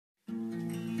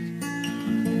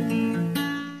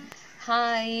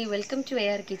Hi, welcome to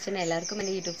AR Kitchen. എല്ലാവർക്കും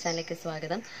എൻ്റെ YouTube ചാനലിലേക്ക്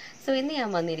സ്വാഗതം. സോ ഇന്ന് ഞാൻ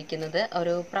വന്നിരിക്കുന്നത്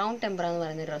ഒരു പ്രാൺ ടെമ്പറ എന്ന്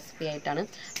പറയുന്ന ഒരു റെസിപ്പി ആയിട്ടാണ്.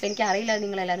 അപ്പോൾ എനിക്ക് അറിയില്ല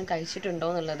നിങ്ങൾ എല്ലാവരും കഴിച്ചിട്ടുണ്ടോ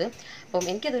എന്നുള്ളത്. അപ്പം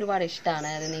എനിക്കത് ഒരുപാട് ഇഷ്ടമാണ്.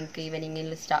 അത് നിങ്ങൾക്ക്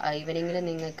ഈവനിങ്ങിൽ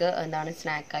നിങ്ങൾക്ക് എന്താണ്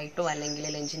സ്നാക്കായിട്ടോ അല്ലെങ്കിൽ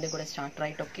ലഞ്ചിൻ്റെ കൂടെ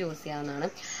സ്റ്റാർട്ടറായിട്ടോ ഒക്കെ യൂസ് ചെയ്യാവുന്നതാണ്.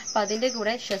 അപ്പോൾ അതിൻ്റെ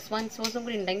കൂടെ ഷെസ്വാൻ സോസും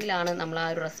കൂടി ഉണ്ടെങ്കിലാണ് നമ്മൾ ആ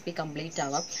ഒരു റെസിപ്പി കംപ്ലീറ്റ്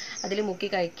ആവാം. അതിൽ മുക്കി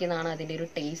കഴിക്കുന്നതാണ് അതിൻ്റെ ഒരു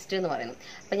ടേസ്റ്റ് എന്ന് പറയുന്നത്.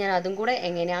 അപ്പോൾ ഞാൻ അതും കൂടെ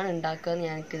എങ്ങനെയാണ് ഉണ്ടാക്കുക എന്ന്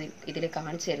ഞാൻ ഇതിൽ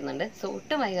കാണിച്ചു തരുന്നുണ്ട്. സോ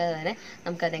ഒട്ടും വൈകാതെ തന്നെ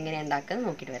നമുക്കതെങ്ങനെയാണ് ഉണ്ടാക്കുന്നത്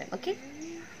നോക്കിയിട്ട് വരാം. ഓക്കെ,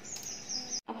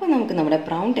 അപ്പോൾ നമുക്ക് നമ്മുടെ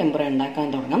പ്രാൺ ടെമ്പറ ഉണ്ടാക്കാൻ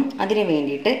തുടങ്ങാം. അതിന്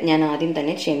വേണ്ടിയിട്ട് ഞാൻ ആദ്യം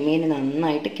തന്നെ ചെമ്മീൻ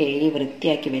നന്നായിട്ട് കഴുകി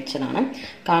വൃത്തിയാക്കി വെച്ചതാണ്.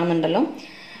 കാണുന്നുണ്ടല്ലോ,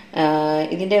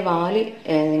 ഇതിൻ്റെ വാല്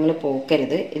നിങ്ങൾ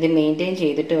പോക്കരുത്. ഇത് മെയിൻറ്റെയിൻ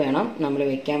ചെയ്തിട്ട് വേണം നമ്മൾ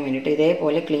വെക്കാൻ വേണ്ടിയിട്ട്.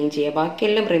 ഇതേപോലെ ക്ലീൻ ചെയ്യുക.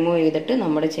 ബാക്കിയെല്ലാം റിമൂവ് ചെയ്തിട്ട്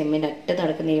നമ്മുടെ ചെമ്മീൻ്റെ അറ്റത്ത്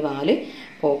നടക്കുന്ന ഈ വാല്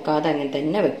പോക്കാതെ അങ്ങനെ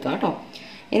തന്നെ വെക്കുക കേട്ടോ.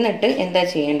 എന്നിട്ട് എന്താ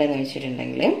ചെയ്യേണ്ടതെന്ന്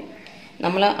വെച്ചിട്ടുണ്ടെങ്കിൽ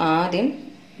നമ്മൾ ആദ്യം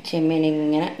ചെമ്മീൻ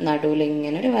ഇങ്ങനെ നടുവിൽ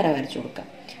ഇങ്ങനെ ഒരു വര വരച്ചു കൊടുക്കാം.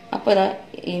 അപ്പോൾ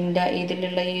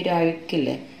ഇതിലുള്ള ഈ ഒരു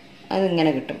അഴുക്കില്ലേ അതിങ്ങനെ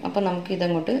കിട്ടും. അപ്പോൾ നമുക്ക്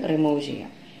ഇതങ്ങോട്ട് റിമൂവ് ചെയ്യാം.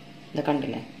 ഇത്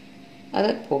കണ്ടില്ലേ, അത്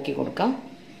പോക്കി കൊടുക്കാം.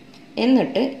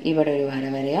 എന്നിട്ട് ഇവിടെ ഒരു വര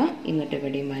വരയുക, എന്നിട്ട്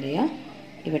ഇവിടെയും വരയുക,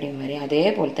 ഇവിടെയും വരയുക.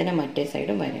 അതേപോലെ തന്നെ മറ്റേ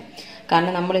സൈഡും വരയുക.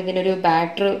 കാരണം നമ്മൾ ഇതിനൊരു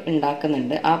ബാറ്റർ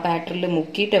ഉണ്ടാക്കുന്നുണ്ട്. ആ ബാറ്ററിൽ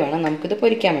മുക്കിയിട്ട് വേണം നമുക്കിത്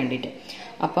പൊരിക്കാൻ വേണ്ടിയിട്ട്.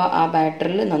 അപ്പോൾ ആ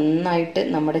ബാറ്ററിൽ നന്നായിട്ട്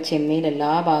നമ്മുടെ ചെമ്മീൻ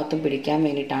എല്ലാ ഭാഗത്തും പിടിക്കാൻ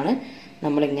വേണ്ടിയിട്ടാണ്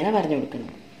നമ്മളിങ്ങനെ വരഞ്ഞു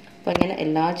കൊടുക്കുന്നത്. അപ്പോൾ ഇങ്ങനെ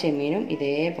എല്ലാ ചെമ്മീനും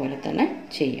ഇതേപോലെ തന്നെ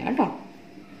ചെയ്യാം കേട്ടോ.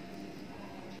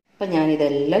 അപ്പം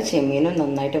ഞാനിതെല്ലാം ചെമ്മീനും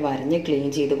നന്നായിട്ട് വരഞ്ഞ് ക്ലീൻ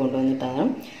ചെയ്ത് കൊണ്ടുവന്നിട്ടാണ്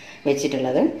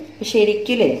വെച്ചിട്ടുള്ളത്.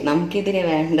 ശരിക്കില്ലേ നമുക്കിതിന്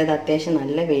വേണ്ടത് അത്യാവശ്യം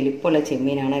നല്ല വലിപ്പമുള്ള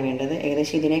ചെമ്മീനാണ് വേണ്ടത്.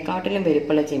 ഏകദേശം ഇതിനെക്കാട്ടിലും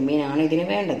വലിപ്പമുള്ള ചെമ്മീനാണ് ഇതിന്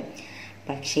വേണ്ടത്.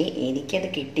 പക്ഷേ എനിക്കത്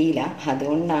കിട്ടിയില്ല.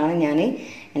 അതുകൊണ്ടാണ് ഞാൻ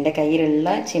എൻ്റെ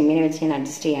കയ്യിലുള്ള ചെമ്മീനെ വെച്ച് ഞാൻ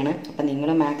അഡ്ജസ്റ്റ് ചെയ്യാണ്. അപ്പം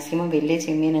നിങ്ങൾ മാക്സിമം വലിയ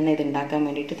ചെമ്മീൻ തന്നെ ഇത് ഉണ്ടാക്കാൻ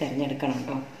വേണ്ടിയിട്ട് തിരഞ്ഞെടുക്കണം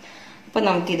കേട്ടോ. അപ്പം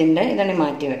ഇതാണ്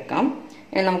മാറ്റി വെക്കാം.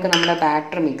 ഇനി നമുക്ക് നമ്മുടെ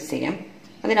ബാറ്റർ മിക്സ് ചെയ്യാം.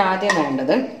 അതിനാദ്യം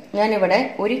വേണ്ടത് ഞാനിവിടെ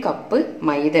 1 കപ്പ്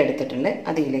മൈദ എടുത്തിട്ടുണ്ട്.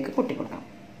 അതിലേക്ക് കൂട്ടിക്കൊടുക്കാം.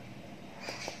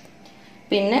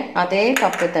 പിന്നെ അതേ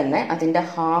കപ്പ് തന്നെ അതിൻ്റെ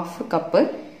 1/2 കപ്പ്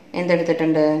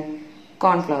എന്തെടുത്തിട്ടുണ്ട്,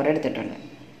 കോൺഫ്ലവർ എടുത്തിട്ടുണ്ട്.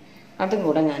 അതും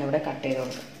കൂടെ ഞാനിവിടെ കട്ട്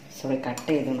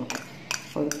ചെയ്ത് നോക്കാം.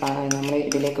 നമ്മൾ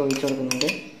ഇതിലേക്ക് ഒഴിച്ചു കൊടുക്കുന്നുണ്ട്.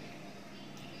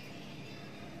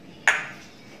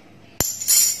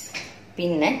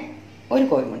 പിന്നെ ഒരു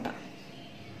കോഴിമുട്ട,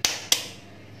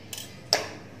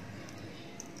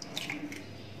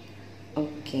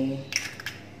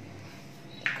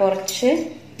 കുറച്ച്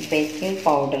ബേക്കിംഗ്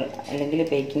പൗഡർ അല്ലെങ്കിൽ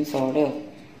ബേക്കിംഗ് സോഡയോ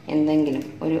എന്തെങ്കിലും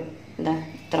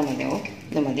ഇത്ര മതിയാവും.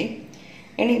 ഇത് മതി.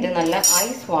 ഇനി ഇത് നല്ല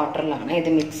ഐസ് വാട്ടറിലാണ് ഇത്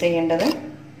മിക്സ് ചെയ്യേണ്ടത്.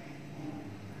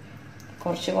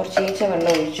 കുറച്ച്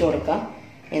വെള്ളം ഒഴിച്ചു കൊടുക്കാം.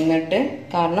 എന്നിട്ട്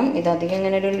കാരണം ഇതധികം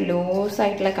ഇങ്ങനെ ഒരു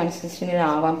ലൂസായിട്ടുള്ള കൺസിസ്റ്റൻസി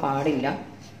ആവാൻ പാടില്ല.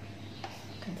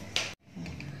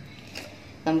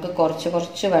 നമുക്ക്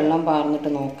കുറച്ച് വെള്ളം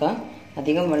പാർന്നിട്ട് നോക്കാം.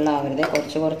 അധികം വെള്ളം ആവരുത്.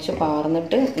 കുറച്ച്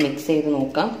പാർന്നിട്ട് മിക്സ് ചെയ്ത്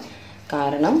നോക്കാം.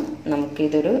 കാരണം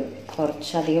നമുക്കിതൊരു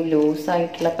കുറച്ചധികം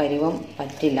ലൂസായിട്ടുള്ള പരുവം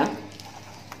പറ്റില്ല.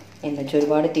 എന്നുവെച്ചാൽ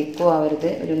ഒരുപാട് തിക്കും ആവരുത്.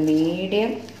 ഒരു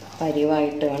മീഡിയം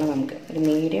പരുവായിട്ട് വേണം നമുക്ക്, ഒരു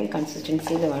മീഡിയം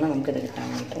കൺസിസ്റ്റൻസിയിൽ വേണം നമുക്കിത് കിട്ടാൻ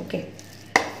വേണ്ടിയിട്ട്. ഓക്കെ,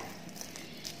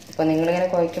 അപ്പോൾ നിങ്ങളിങ്ങനെ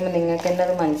കുഴയ്ക്കുമ്പോൾ നിങ്ങൾക്ക് തന്നെ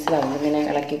അത് മനസ്സിലാവും. ഇങ്ങനെ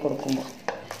ഇളക്കി കൊടുക്കുമ്പോൾ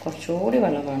കുറച്ചുകൂടി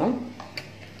വെള്ളം വേണം.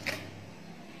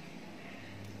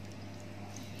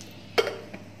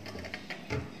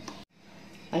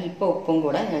 അല്പം ഉപ്പും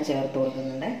കൂടെ ഞാൻ ചേർത്ത്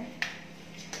കൊടുക്കുന്നുണ്ട്.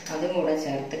 അതും കൂടെ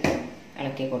ചേർത്തിട്ട്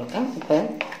ഇളക്കി കൊടുക്കാം. ഇപ്പം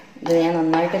ഇത് ഞാൻ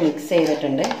നന്നായിട്ട് മിക്സ്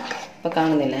ചെയ്തിട്ടുണ്ട്. ഇപ്പോൾ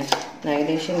കാണുന്നില്ലേ,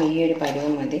 ഏകദേശം ഈ ഒരു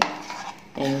പരുവം മതി.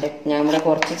 ഞാൻ ഇവിടെ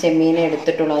കുറച്ച് ചെമ്മീനെ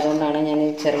എടുത്തിട്ടുള്ളൂ. അതുകൊണ്ടാണ് ഞാൻ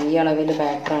ചെറിയ അളവിൽ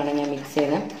ബാറ്ററാണ് ഞാൻ മിക്സ്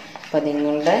ചെയ്യുന്നത്. അപ്പോൾ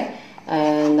നിങ്ങളുടെ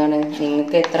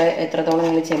നിങ്ങൾക്ക് എത്രത്തോളം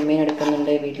നിങ്ങൾ ചെമ്മീൻ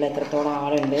എടുക്കുന്നുണ്ട്, വീട്ടിൽ എത്രത്തോളം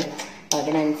ആളുണ്ട്,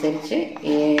 അതിനനുസരിച്ച്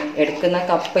ഈ എടുക്കുന്ന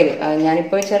കപ്പിൽ,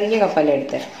 ഞാനിപ്പോൾ ചെറിയ കപ്പല്ല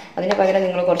എടുത്തത്, അതിന് പകരം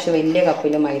നിങ്ങൾ കുറച്ച് വലിയ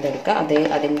കപ്പിൽ മൈദ എടുക്കുക.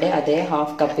 അതിൻ്റെ അതേ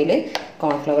 1/2 കപ്പിൽ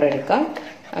കോൺഫ്ലവർ എടുക്കുക.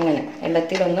 അങ്ങനെ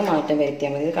എല്ലാത്തിലൊന്ന് മാറ്റം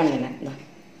വരുത്തിയാൽ മതി. ഇത് കണ്ണില്ല,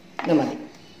 ഇത് മതി.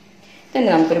 തന്നെ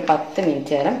നമുക്കൊരു 10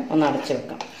 മിനിറ്റ് നേരം ഒന്ന് അടച്ചു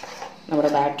വെക്കാം.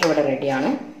 നമ്മുടെ ബാറ്റർ ഇവിടെ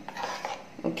റെഡിയാണ്.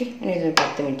 ഓക്കെ, ഇനി ഇതൊരു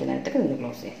 10 മിനിറ്റ് നേരത്തേക്ക് നിന്ന്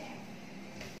ക്ലോസ് ചെയ്യാം.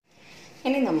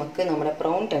 ഇനി നമുക്ക് നമ്മുടെ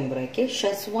പ്രാൺ ടെമ്പറയ്ക്ക്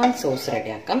ഷെസ്വാൻ സോസ്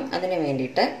റെഡിയാക്കാം. അതിന്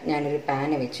വേണ്ടിയിട്ട് ഞാനൊരു പാൻ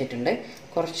വെച്ചിട്ടുണ്ട്.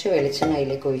 കുറച്ച് വെളിച്ചെണ്ണ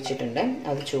അതിലേക്ക് ഒഴിച്ചിട്ടുണ്ട്.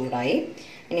 അത് ചൂടായി.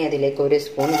 ഇനി അതിലേക്ക് 1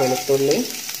 സ്പൂൺ വെളുത്തുള്ളി,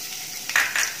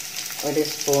 1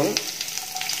 സ്പൂൺ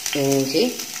ഇഞ്ചി,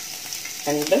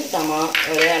 2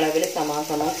 ഒരേ അളവിൽ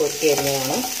സമാസമം കൊത്തി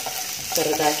അരിഞ്ഞതാണ്,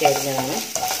 ചെറുതാക്കി അരിഞ്ഞതാണ്.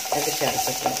 അത്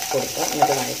ചേർത്തിട്ട് കൊടുക്കുക.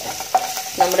 എന്നിട്ട് വഴറ്റാം.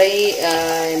 നമ്മുടെ ഈ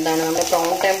നമ്മുടെ പ്രാൺ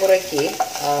ടെമ്പറയ്ക്ക്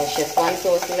ഷെസ്വാൻ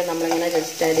സോസിൽ നമ്മളിങ്ങനെ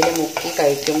ജസ്റ്റ് അതിൽ മുക്കി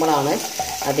കഴിക്കുമ്പോഴാണ്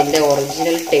അതിൻ്റെ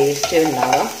ഒറിജിനൽ ടേസ്റ്റ്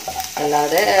ഉണ്ടാവുക.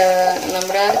 അല്ലാതെ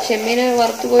നമ്മുടെ ചെമ്മീന്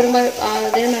വറുത്ത് കോരുമ്പോൾ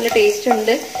അതിന് നല്ല ടേസ്റ്റ്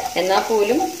ഉണ്ട്. എന്നാൽ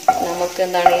പോലും നമുക്ക്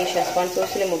ഈ ഷെസ്വാൻ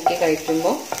സോസിൽ മുക്കി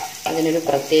കഴിക്കുമ്പോൾ അതിനൊരു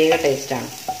പ്രത്യേക ടേസ്റ്റാണ്.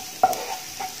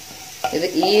 ഇത്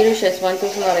ഈ ഒരു ഷെസ്വാൻ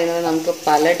സോസ് എന്ന് പറയുന്നത് നമുക്ക്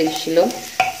പല ഡിഷിലും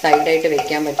സൈഡായിട്ട്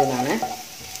വെക്കാൻ പറ്റുന്നതാണ്.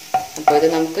 അപ്പോൾ ഇത്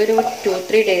നമുക്കൊരു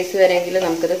 2-3 ഡേയ്സ് വരെയെങ്കിലും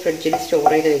നമുക്കിത് ഫ്രിഡ്ജിൽ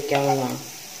സ്റ്റോർ ചെയ്ത് വെക്കാവുന്നതാണ്.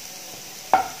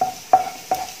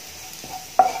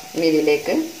 ഇനി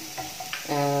ഇതിലേക്ക്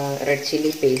റെഡ്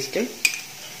ചില്ലി പേസ്റ്റ്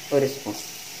 1 സ്പൂൺ.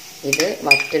 ഇത്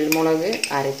വറ്റൽമുളക്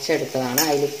അരച്ചെടുത്തതാണ്,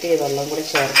 അതിലേക്ക് വെള്ളം കൂടെ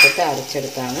ചേർത്തിട്ട്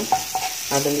അരച്ചെടുത്തതാണ്.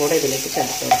 അതും കൂടെ ഇതിലേക്ക്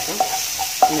ചേർത്ത് കൊടുക്കാം.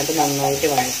 എന്നിട്ട് നന്നായിട്ട്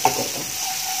വഴറ്റി കൊടുക്കാം.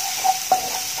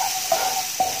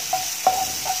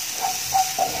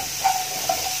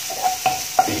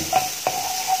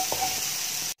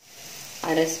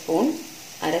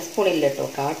 അര സ്പൂൺ ഇല്ല കേട്ടോ,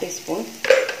 1/4 ടീസ്പൂൺ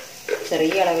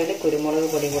ചെറിയ അളവിൽ കുരുമുളക്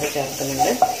പൊടി കൂടെ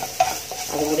ചേർക്കുന്നുണ്ട്.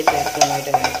 അതും കൂടി ചേർത്ത്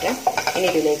നന്നായിട്ട് വഴറ്റാം. ഇനി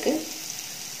ഇതിലേക്ക്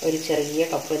ഒരു ചെറിയ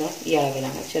കപ്പ്, ഈ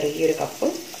അളവിലാണ്, ചെറിയൊരു കപ്പ്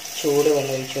ചൂട്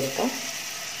വെള്ളം ഒഴിച്ചു കൊടുക്കാം.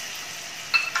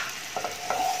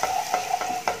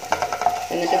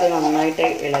 എന്നിട്ട് ഇത് നന്നായിട്ട്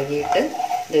ഇളകിയിട്ട്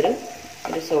ഇതൊരു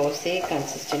സോസി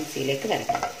കൺസിസ്റ്റൻസിയിലേക്ക്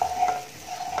വരണം.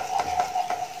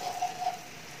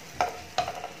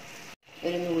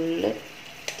 ഒരു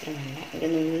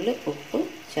നുള്ള് ഉപ്പ്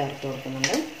ചേർത്ത്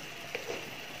കൊടുക്കുന്നുണ്ട്.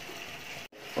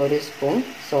 1 സ്പൂൺ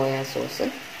സോയാ സോസ്.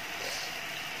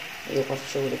 ഇത്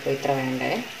കുറച്ചുകൂടി ഇപ്പോൾ ഇത്ര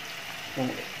വേണ്ടേ.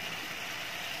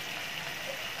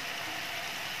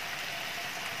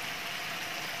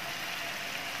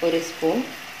 1 സ്പൂൺ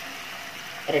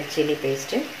റെഡ് ചില്ലി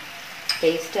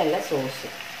പേസ്റ്റ് അല്ല, സോസ്.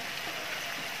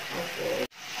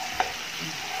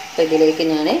 അപ്പോൾ ഇതിലേക്ക്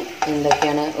ഞാൻ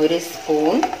എന്തൊക്കെയാണ്, 1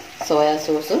 സ്പൂൺ സോയാ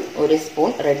സോസും 1 സ്പൂൺ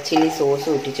റെഡ് ചില്ലി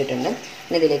സോസും ഇട്ടിച്ചിട്ടുണ്ട്.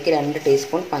 ഇനി ഇതിലേക്ക് 2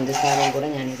 ടീസ്പൂൺ പഞ്ചസാരയും കൂടെ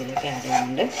ഞാൻ ഇതിലേക്ക് ആഡ്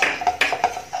ചെയ്യുന്നുണ്ട്.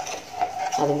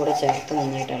 അതും കൂടെ ചേർത്ത്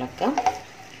നന്നായിട്ട് ഇളക്കാം.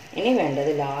 ഇനി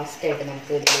വേണ്ടത് ലാസ്റ്റായിട്ട്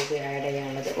നമുക്ക് ഇതിലേക്ക് ആഡ്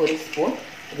ചെയ്യാനുള്ളത് 1 സ്പൂൺ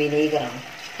വിനീഗറാണ്.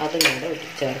 അതും കൂടെ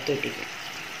ചേർത്ത് ഇട്ടിരിക്കും.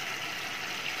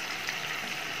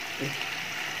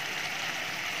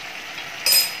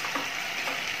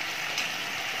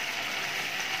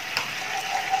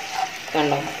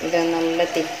 കണ്ടോ, ഇത് നല്ല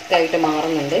തിക്കായിട്ട്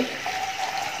മാറുന്നുണ്ട്.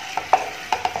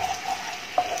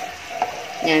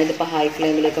 ഞാനിതിപ്പോൾ ഹൈ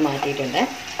ഫ്ലെയിമിലേക്ക് മാറ്റിയിട്ടുണ്ട്.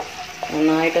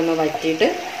 നന്നായിട്ടൊന്ന് വറ്റിയിട്ട്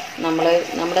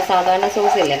നമ്മുടെ സാധാരണ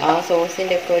സോസില്ലേ, ആ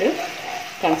സോസിൻ്റെ ഒക്കെ ഒരു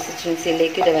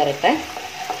കൺസിസ്റ്റൻസിയിലേക്ക് ഇത് വരട്ടെ.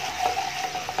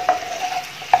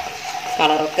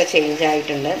 കളറൊക്കെ ചേഞ്ച്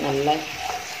ആയിട്ടുണ്ട്, നല്ല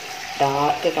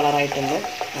ഡാർക്ക് കളറായിട്ടുണ്ട്,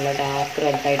 നല്ല ഡാർക്ക്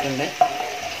റെഡായിട്ടുണ്ട്.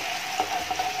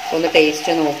 ഒന്ന്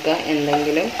ടേസ്റ്റ് നോക്കുക.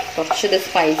 എന്തെങ്കിലും കുറച്ചിത്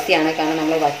സ്പൈസിയാണ്, കാരണം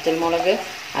നമ്മൾ വറ്റൽമുളക്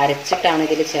അരച്ചിട്ടാണ്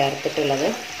ഇതിൽ ചേർത്തിട്ടുള്ളത്.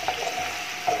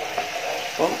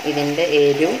 അപ്പം ഇതിൻ്റെ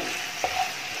എരിവും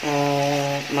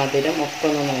മധുരം ഒക്കെ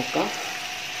ഒന്ന് നോക്കാം.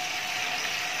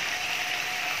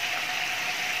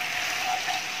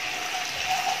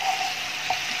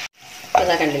 അപ്പോൾ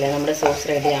അതാ കണ്ടില്ലേ, നമ്മുടെ സോസ്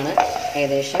റെഡിയാണ്.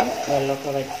 ഏകദേശം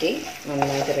വെള്ളമൊക്കെ വറ്റി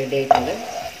നന്നായിട്ട് റെഡി ആയിട്ടുണ്ട്.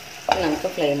 നമുക്ക്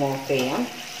ഫ്ലെയിം ഓഫ് ചെയ്യാം.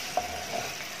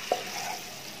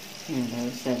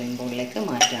 സെർവിങ് ബൗളിലേക്ക്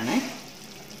മാറ്റാണ്.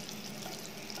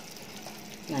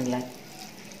 നല്ല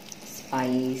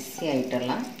സ്പൈസി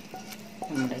ആയിട്ടുള്ള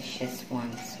നമ്മുടെ ഷെസ്വാൻ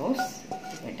സോസ്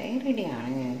ഇവിടെ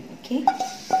റെഡിയാണ്. ഓക്കെ,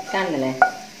 കാണുന്നില്ലേ,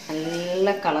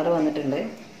 നല്ല കളർ വന്നിട്ടുണ്ട്.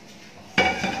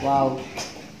 വാവ്,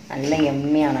 നല്ല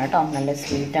യമ്മിയാണ് കേട്ടോ, നല്ല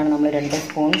സ്വീറ്റാണ്. നമ്മൾ 2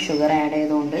 സ്പൂൺ ഷുഗർ ആഡ്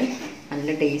ചെയ്തുകൊണ്ട്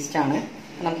നല്ല ടേസ്റ്റാണ്.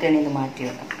 നമുക്ക് ഇനി ഇത് മാറ്റി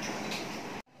വെക്കാം.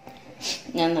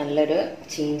 ഞാൻ നല്ലൊരു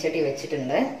ചീൻചട്ടി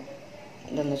വെച്ചിട്ടുണ്ട്.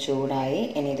 ഇതൊന്ന് ചൂടായി.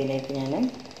 ഇനി ഇതിലേക്ക് ഞാൻ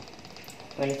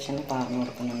വെളിച്ചെണ്ണ പാർന്നു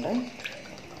കൊടുക്കുന്നുണ്ട്.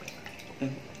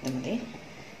 ഇത് മതി.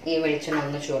 ഈ വെളിച്ചെണ്ണ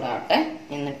ഒന്ന് ചൂടാവട്ടെ.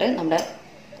 എന്നിട്ട് നമ്മുടെ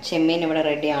ചെമ്മീൻ ഇവിടെ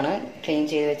റെഡിയാണ്. ക്ലീൻ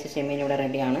ചെയ്ത് വെച്ച ചെമ്മീൻ ഇവിടെ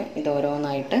റെഡിയാണ്. ഇത്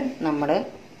ഓരോന്നായിട്ട് നമ്മൾ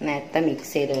നേരത്തെ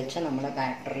മിക്സ് ചെയ്ത് വെച്ച നമ്മുടെ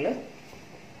ബാറ്ററിൽ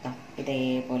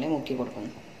ഇതേപോലെ മുക്കി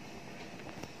കൊടുക്കുന്നു.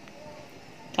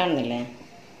 കാണുന്നില്ലേ,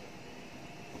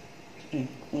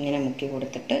 ഇങ്ങനെ മുക്കി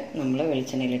കൊടുത്തിട്ട് നമ്മൾ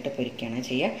വെളിച്ചെണ്ണയിലിട്ട് പൊരിക്കുകയാണ്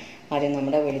ചെയ്യുക. ആദ്യം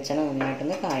നമ്മുടെ വെളിച്ചെണ്ണ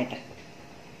നന്നായിട്ടൊന്ന് കായട്ടെ.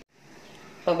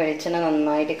 അപ്പോൾ വെളിച്ചെണ്ണ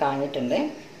നന്നായിട്ട് കാഞ്ഞിട്ടുണ്ട്.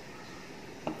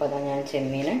 അപ്പോൾ അതാ ഞാൻ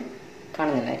ചെമ്മീൻ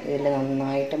കാണുന്നില്ല, ഇതിൽ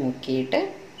നന്നായിട്ട് മുക്കിയിട്ട്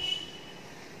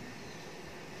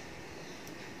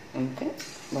നമുക്ക്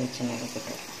വെളിച്ചെണ്ണയൊക്കെ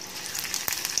കിട്ടും.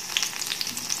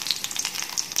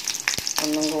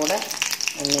 ഒന്നിനും കൂടെ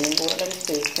ഒരു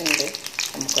സ്പേസ് ഉണ്ട്,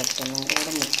 നമുക്ക് ഒറ്റൊന്നും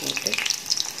കൂടെ മുക്കിയിട്ട്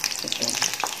കിട്ടും.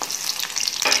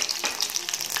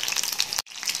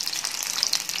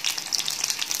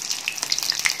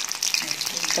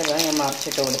 ഞാൻ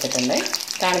മറിച്ചിട്ട് കൊടുത്തിട്ടുണ്ട്.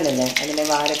 കാണുന്നില്ലേ, അതിൻ്റെ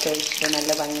വാരൊക്കെ വെച്ചിട്ട്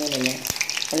നല്ല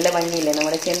ഭംഗിയില്ലേ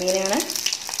നമ്മുടെ ചെമ്മീനാണ്.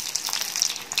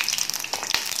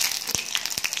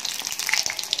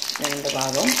 2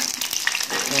 ഭാഗവും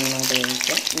നന്നായിട്ട്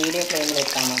വേവിച്ച് മീഡിയം ഫ്ലെയിമിൽ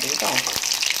വെക്കാൻ മതി കേട്ടോ.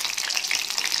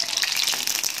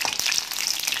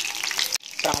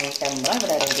 പ്രാൺ ടെമ്പറ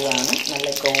ഇവിടെ റെഡിയാണ്. നല്ല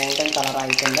ഗോൾഡൻ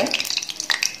കളറായിട്ടുണ്ട്.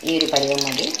 ഈ ഒരു പരുവം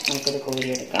മതി, നമുക്കിത്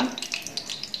കോരിയെടുക്കാം.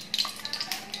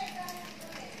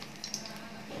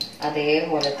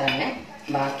 അതേപോലെ തന്നെ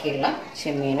ബാക്കിയുള്ള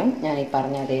ചെമ്മീനും ഞാൻ ഈ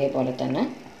പറഞ്ഞ അതേപോലെ തന്നെ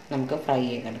നമുക്ക് ഫ്രൈ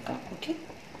ചെയ്തെടുക്കാം. ഓക്കെ,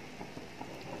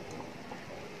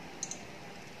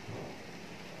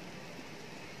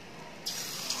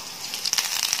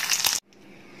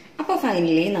 അപ്പോൾ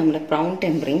ഫൈനലി നമ്മുടെ പ്രാൺ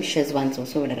ടെമ്പറയും ഷെസ്വാൻ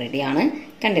സോസും ഇവിടെ റെഡിയാണ്.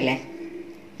 കണ്ടില്ലേ,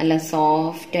 നല്ല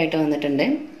സോഫ്റ്റ് ആയിട്ട് വന്നിട്ടുണ്ട്.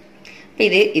 അപ്പം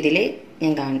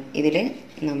ഇതിൽ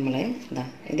നമ്മൾ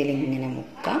ഇതിലിങ്ങനെ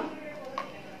മുക്കാം.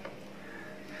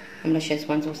 നമ്മൾ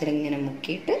ഷെസ്വാൻ സോസിൽ ഇങ്ങനെ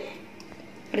മുക്കിയിട്ട്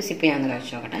ഒരു സിപ്പ് ഞാനൊന്ന്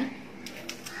കഴിച്ചു നോക്കട്ടെ.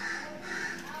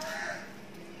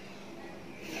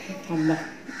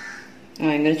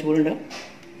 ഭയങ്കര ചൂടുണ്ട്.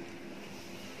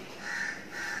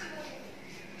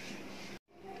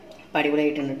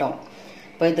 അടിപൊളിയായിട്ടുണ്ട് കേട്ടോ.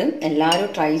 അപ്പോൾ ഇത് എല്ലാവരും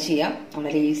ട്രൈ ചെയ്യാം.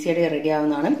 വളരെ ഈസിയായിട്ട് റെഡി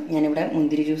ആവുന്നതാണ്. ഞാനിവിടെ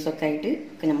മുന്തിരി ജ്യൂസൊക്കെ ആയിട്ട്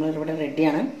നമ്മളിവിടെ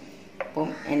റെഡിയാണ്. അപ്പം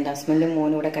എൻ്റെ ഹസ്ബൻഡും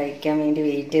മോനും ഇവിടെ കഴിക്കാൻ വേണ്ടി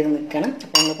വെയിറ്റ് ചെയ്ത് നിൽക്കണം.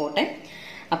 അപ്പോൾ നമ്മൾ പോട്ടെ.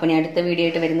 അപ്പോൾ ഞാൻ അടുത്ത വീഡിയോ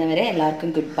ആയിട്ട് വരുന്നവരെ എല്ലാവർക്കും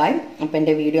ഗുഡ് ബൈ. അപ്പോൾ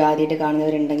എൻ്റെ വീഡിയോ ആദ്യമായിട്ട്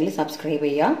കാണുന്നവരുണ്ടെങ്കിൽ സബ്സ്ക്രൈബ്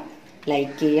ചെയ്യുക,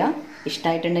 ലൈക്ക് ചെയ്യുക,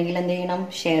 ഇഷ്ടമായിട്ടുണ്ടെങ്കിൽ എന്ത് ചെയ്യണം,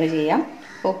 ഷെയർ ചെയ്യാം.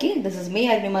 Okay, this is me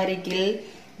അരുണിമാരിക്കിൽ.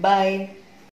 By.